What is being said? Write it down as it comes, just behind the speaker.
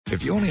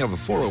If you only have a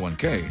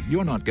 401k,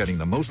 you're not getting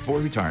the most for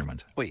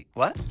retirement. Wait,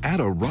 what? Add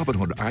a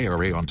Robinhood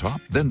IRA on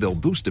top, then they'll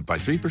boost it by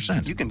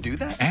 3%. You can do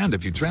that? And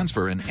if you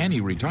transfer in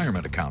any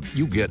retirement account,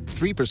 you get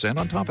 3%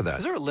 on top of that.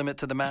 Is there a limit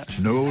to the match?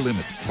 No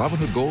limit.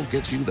 Robinhood Gold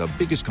gets you the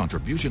biggest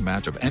contribution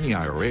match of any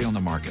IRA on the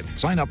market.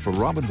 Sign up for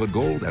Robinhood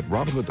Gold at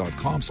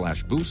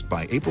Robinhood.com/boost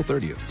by April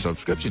 30th.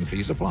 Subscription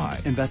fees apply.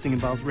 Investing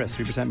involves risk.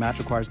 3% match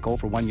requires gold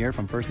for 1 year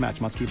from first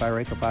match. Must keep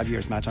IRA for 5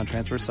 years. Match on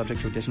transfers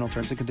subject to additional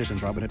terms and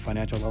conditions. Robinhood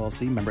Financial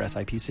LLC, member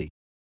SIPC.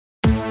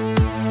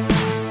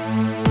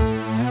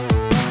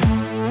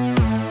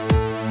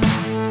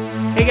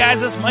 Hey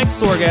guys, it's Mike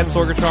Sorg at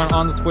Sorgatron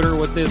on the Twitter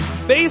with this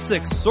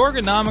basic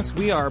Sorganomics.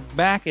 We are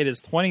back. It is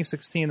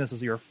 2016. This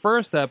is your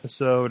first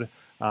episode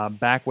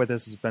back with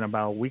us. It's been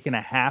about a week and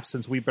a half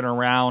since we've been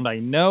around. I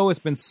know it's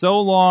been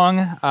so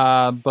long,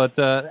 but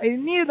I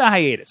needed a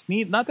hiatus.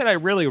 Not that I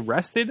really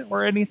rested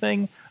or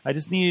anything. I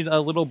just needed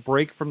a little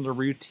break from the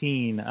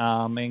routine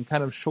and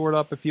kind of shored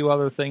up a few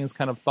other things,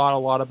 kind of thought a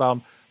lot about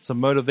some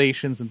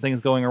motivations and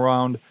things going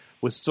around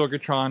with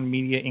Sorgatron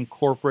Media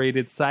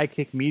Incorporated,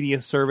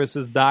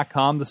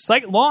 PsychicMediaServices.com. The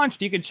site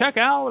launched. You can check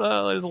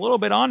out. There's a little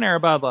bit on there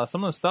about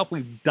some of the stuff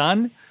we've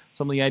done,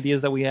 some of the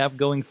ideas that we have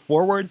going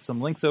forward,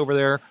 some links over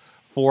there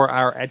for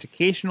our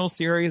educational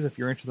series if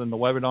you're interested in the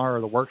webinar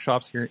or the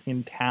workshops here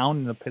in town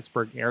in the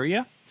Pittsburgh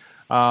area.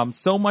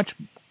 So much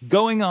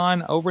going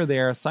on over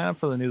there. Sign up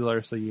for the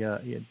newsletter so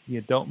you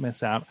don't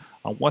miss out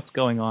on what's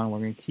going on. We're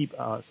going to keep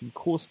some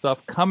cool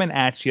stuff coming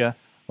at you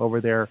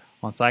over there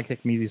on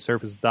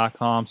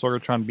PsychicMediaServices.com,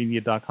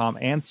 SorgatronMedia.com,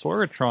 and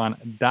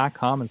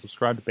Sorgatron.com, and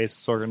subscribe to Basic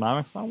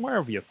Sorganomics on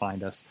wherever you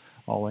find us.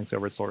 All links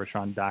over at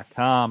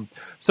Sorgatron.com.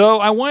 So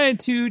I wanted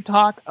to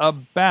talk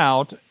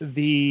about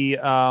the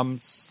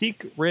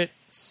Secret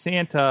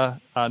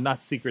Santa,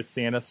 not Secret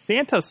Santa,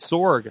 Santa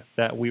Sorg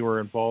that we were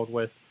involved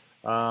with.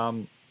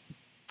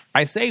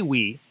 I say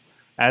we,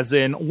 as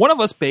in one of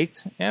us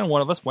baked and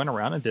one of us went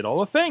around and did all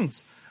the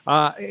things.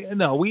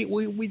 No,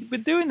 we've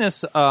been doing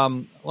this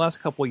last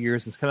couple of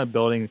years. It's kind of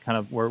building, kind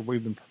of where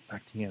we've been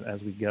perfecting it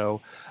as we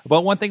go.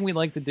 But one thing we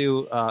like to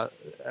do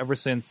ever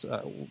since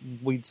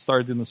we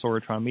started doing the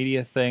Sorgatron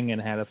Media thing and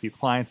had a few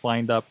clients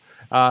lined up,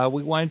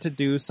 we wanted to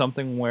do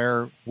something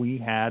where we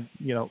had,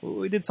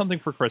 we did something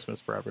for Christmas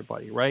for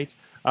everybody, right?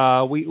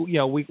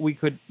 We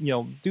could,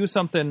 do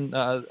something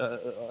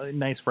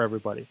nice for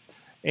everybody,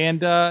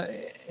 and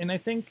I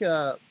think.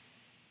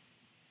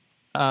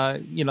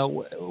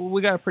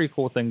 We got a pretty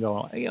cool thing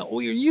going on.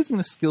 We're using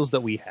the skills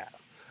that we have.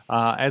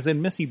 As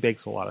in, Missy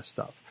bakes a lot of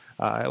stuff.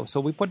 So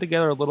we put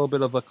together a little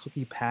bit of a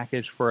cookie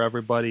package for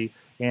everybody,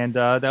 and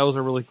that was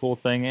a really cool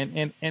thing.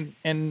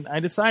 And I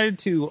decided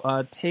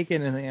to take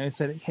it, and I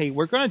said, hey,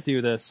 we're going to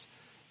do this,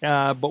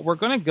 but we're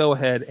going to go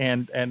ahead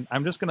and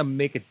I'm just going to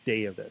make a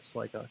day of this,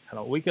 like a kind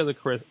of week of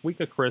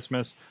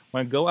Christmas. I'm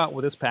going to go out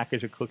with this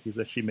package of cookies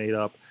that she made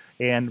up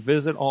and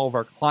visit all of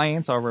our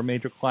clients, all of our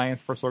major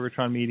clients for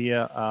Sorgatron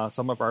Media,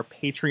 some of our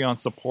Patreon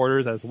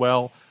supporters as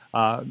well,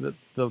 the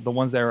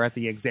ones that are at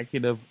the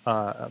executive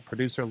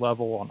producer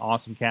level on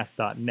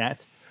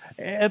awesomecast.net.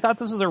 I thought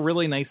this is a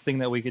really nice thing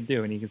that we could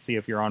do, and you can see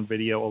if you're on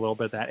video a little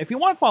bit of that. If you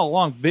want to follow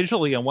along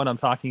visually on what I'm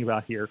talking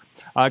about here,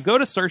 go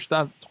to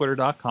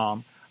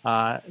search.twitter.com,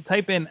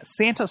 type in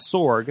Santa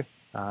Sorg,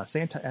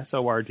 Santa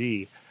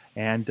S-O-R-G,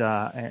 and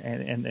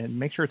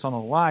make sure it's on the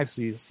live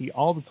so you see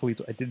all the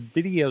tweets. I did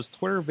videos,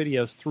 Twitter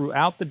videos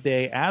throughout the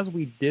day as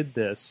we did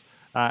this,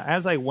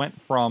 as I went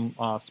from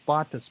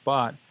spot to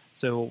spot,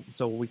 so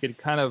we could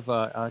kind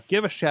of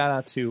give a shout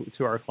out to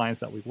our clients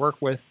that we work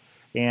with,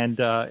 and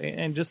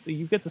just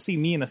you get to see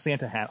me in a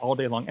Santa hat all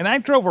day long. And I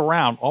drove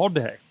around all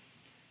day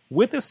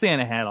with a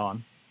Santa hat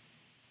on,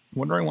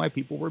 wondering why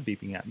people were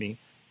beeping at me.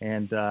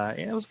 And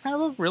it was kind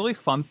of a really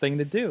fun thing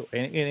to do,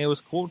 and it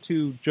was cool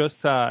to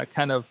just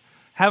kind of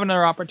have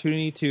another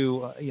opportunity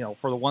to,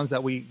 for the ones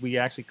that we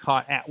actually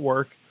caught at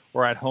work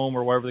or at home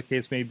or whatever the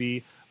case may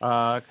be,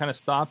 kind of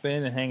stop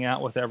in and hang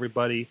out with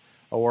everybody,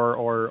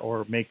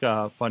 or make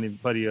funny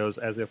videos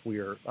as if we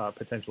are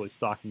potentially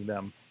stalking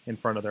them in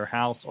front of their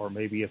house, or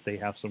maybe if they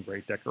have some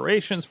great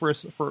decorations for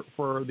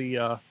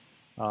the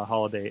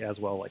holiday as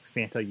well, like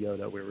Santa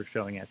Yoda we were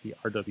showing at the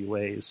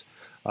RWA's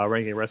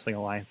Renegade Wrestling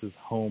Alliance's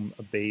home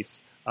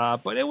base.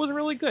 But it was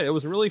really good. It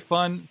was really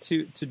fun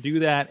to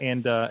do that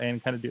and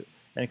kind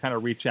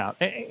of reach out.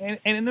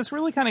 And this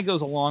really kind of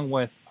goes along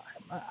with,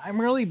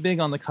 I'm really big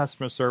on the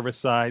customer service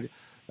side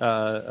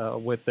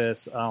with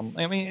this.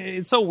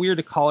 It's so weird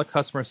to call it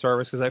customer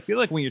service because I feel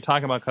like when you're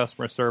talking about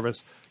customer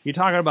service, you're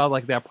talking about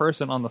like that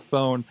person on the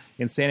phone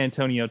in San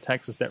Antonio,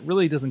 Texas, that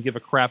really doesn't give a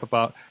crap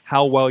about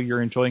how well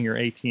you're enjoying your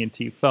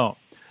AT&T phone.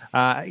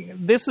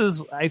 This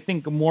is, I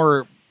think,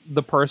 more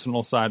the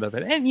personal side of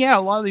it. And yeah, a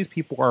lot of these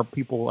people are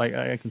people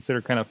I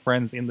consider kind of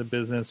friends in the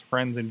business,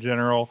 friends in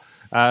general,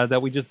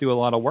 that we just do a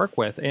lot of work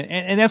with.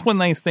 And that's one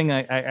nice thing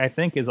I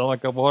think is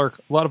like a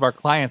lot of our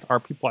clients are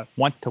people I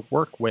want to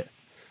work with,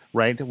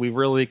 right? We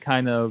really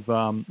kind of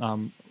made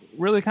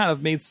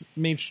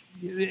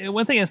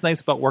one thing that's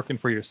nice about working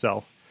for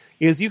yourself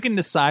is you can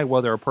decide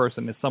whether a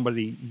person is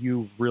somebody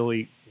you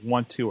really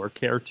want to or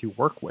care to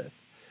work with.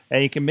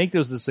 And you can make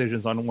those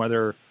decisions on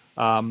whether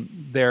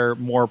they're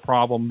more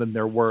problem than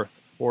they're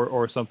worth,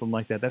 or something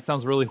like that. That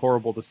sounds really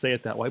horrible to say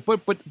it that way, but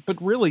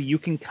really, you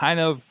can kind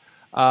of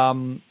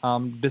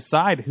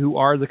decide who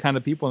are the kind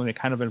of people in the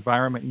kind of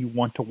environment you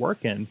want to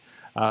work in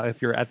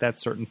if you're at that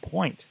certain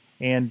point.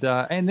 And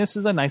this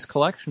is a nice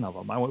collection of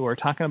them. We're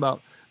talking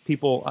about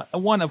people,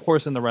 one, of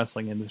course, in the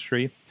wrestling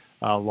industry,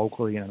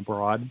 locally and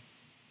abroad.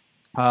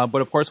 But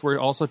of course, we're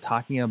also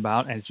talking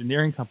about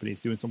engineering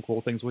companies doing some cool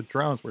things with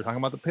drones. We're talking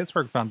about the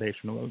Pittsburgh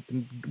Foundation.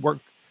 We work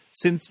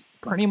since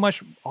pretty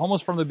much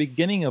almost from the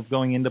beginning of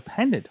going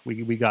independent.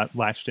 We got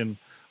latched in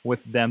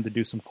with them to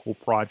do some cool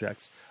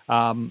projects.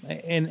 And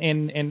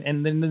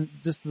then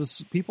just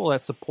the people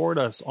that support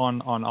us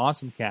on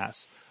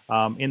AwesomeCast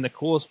in the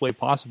coolest way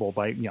possible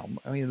by,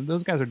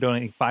 those guys are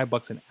donating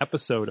 $5 an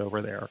episode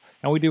over there,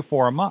 and we do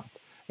 4 a month.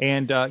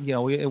 And,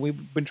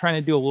 we've been trying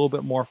to do a little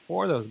bit more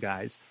for those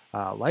guys.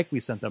 Like we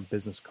sent them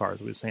business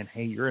cards. We were saying,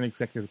 hey, you're an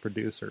executive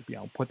producer.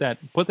 Put that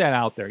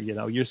out there.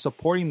 You're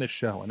supporting the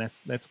show, and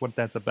that's what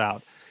that's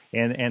about.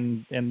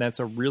 And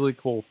that's a really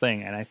cool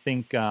thing. And I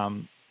think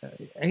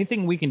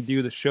anything we can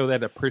do to show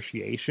that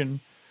appreciation,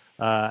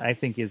 I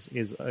think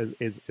is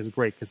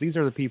great, because these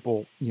are the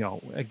people,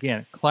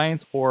 again,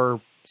 clients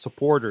or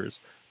supporters.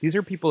 These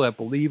are people that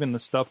believe in the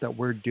stuff that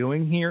we're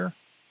doing here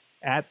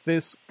at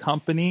this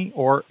company,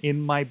 or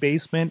in my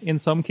basement in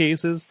some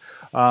cases,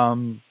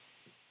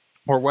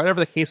 or whatever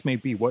the case may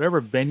be, whatever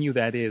venue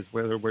that is,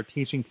 whether we're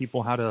teaching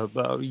people how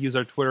to use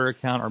our Twitter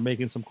account, or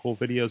making some cool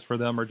videos for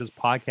them, or just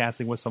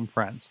podcasting with some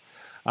friends.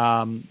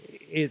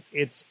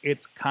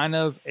 It's kind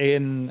of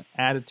an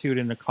attitude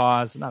and an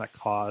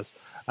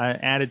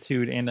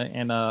attitude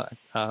and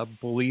a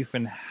belief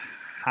in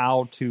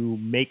how to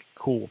make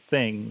cool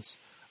things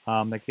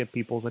that get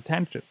people's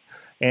attention.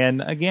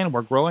 And again,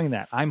 we're growing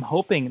that. I'm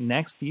hoping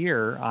next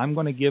year I'm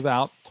going to give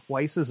out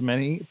twice as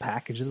many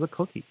packages of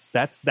cookies.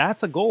 That's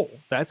a goal.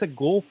 That's a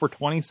goal for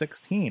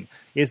 2016,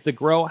 is to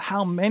grow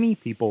how many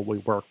people we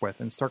work with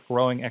and start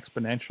growing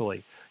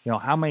exponentially.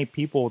 How many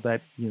people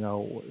that,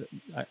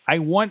 I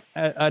want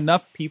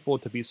enough people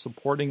to be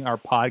supporting our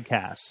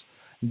podcasts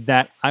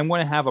that I'm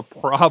going to have a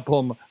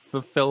problem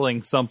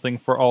fulfilling something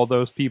for all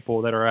those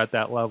people that are at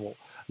that level.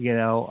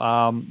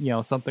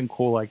 Something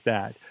cool like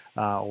that.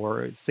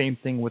 Or same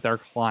thing with our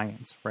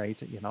clients,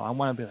 right? I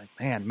want to be like,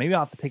 man, maybe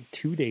I'll have to take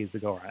 2 days to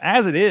go around.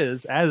 As it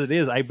is,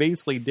 I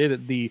basically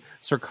did the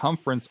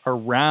circumference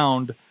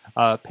around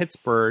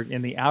Pittsburgh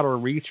in the outer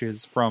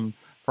reaches from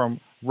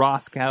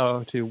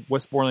Roscoe to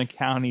Westmoreland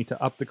County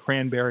to up the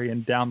Cranberry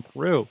and down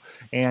through.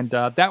 And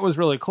that was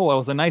really cool. It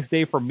was a nice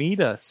day for me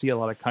to see a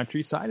lot of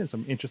countryside and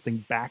some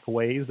interesting back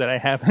ways that I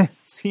haven't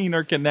seen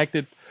or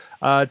connected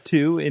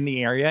to in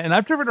the area. And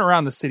I've driven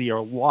around the city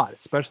a lot,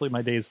 especially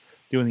my days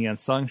doing the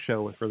Unsung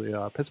show for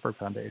the Pittsburgh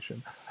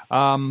Foundation.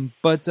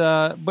 But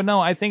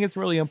no, I think it's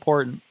really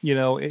important.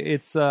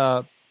 It's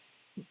just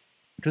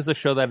to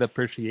show that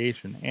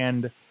appreciation.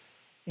 And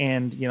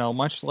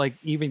much like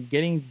even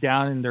getting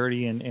down and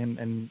dirty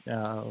and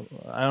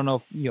I don't know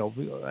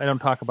if, I don't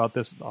talk about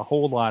this a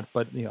whole lot,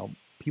 but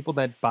people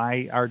that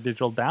buy our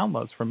digital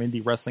downloads from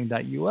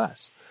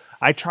indiewrestling.us.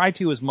 I try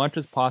to, as much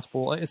as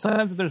possible.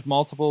 Sometimes there's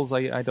multiples.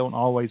 I don't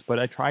always, but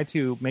I try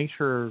to make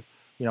sure,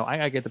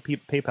 I get the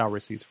PayPal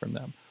receipts from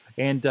them.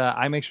 And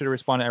I make sure to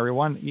respond to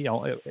everyone,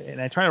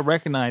 and I try to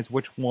recognize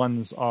which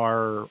ones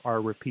are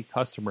repeat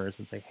customers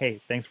and say,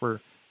 hey, thanks for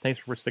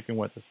sticking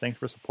with us. Thanks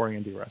for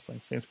supporting Indie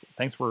Wrestling.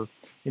 Thanks for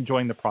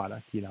enjoying the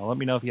product. Let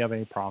me know if you have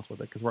any problems with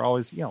it, because we're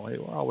always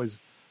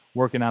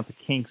working out the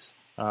kinks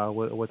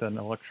with an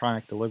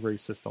electronic delivery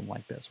system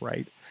like this,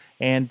 right?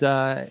 And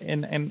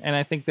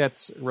I think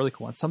that's really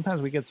cool. And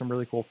sometimes we get some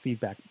really cool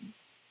feedback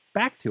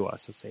back to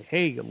us and say,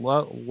 hey,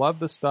 love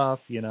the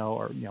stuff,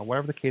 or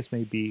whatever the case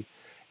may be.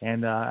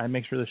 And I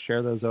make sure to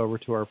share those over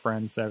to our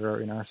friends that are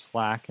in our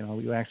Slack.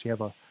 We actually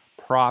have a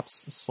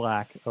props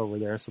Slack over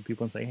there, so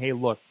people can say, hey,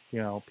 look,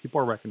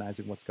 people are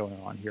recognizing what's going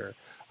on here,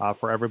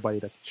 for everybody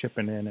that's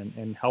chipping in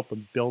and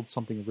helping build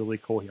something really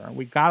cool here. And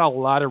we got a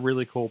lot of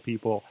really cool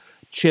people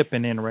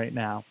chipping in right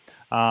now.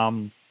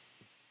 And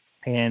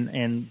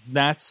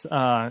that's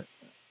and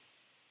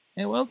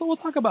we'll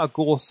talk about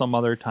goals some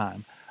other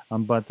time.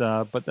 But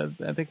I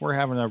think we're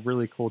having a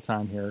really cool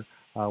time here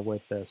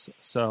with this.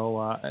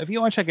 So if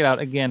you want to check it out,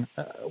 again,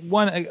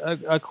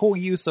 a cool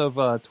use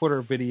of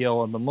Twitter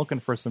video. I've been looking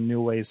for some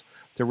new ways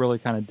to really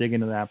kind of dig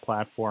into that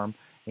platform.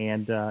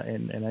 And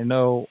I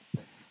know,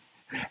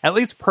 at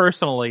least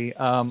personally,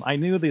 I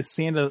knew the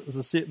Santa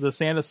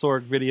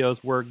Sorg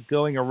videos were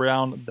going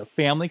around the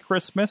family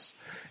Christmas,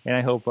 and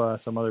I hope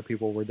some other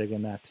people were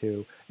digging that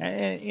too.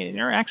 And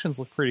interactions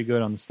look pretty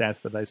good on the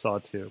stats that I saw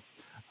too.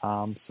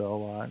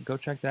 So go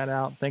check that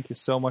out. Thank you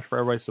so much for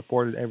everybody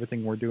supported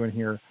everything we're doing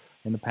here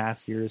in the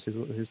past years.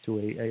 Here's to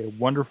a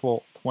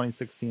wonderful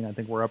 2016. I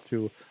think we're up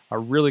to a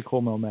really cool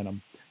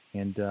momentum.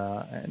 And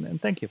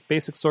thank you.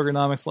 Basic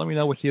Sorganomics. Let me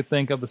know what you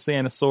think of the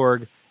Santa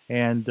Sorg.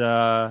 And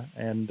let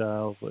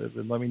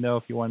me know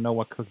if you want to know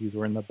what cookies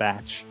were in the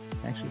batch.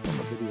 Actually, it's on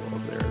the video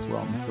over there as well,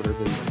 on the Twitter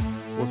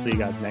videos. We'll see you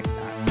guys next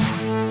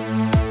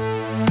time.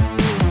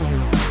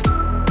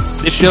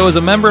 This show is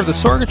a member of the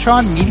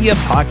Sorgatron Media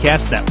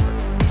Podcast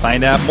Network.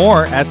 Find out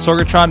more at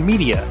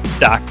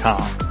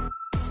sorgatronmedia.com.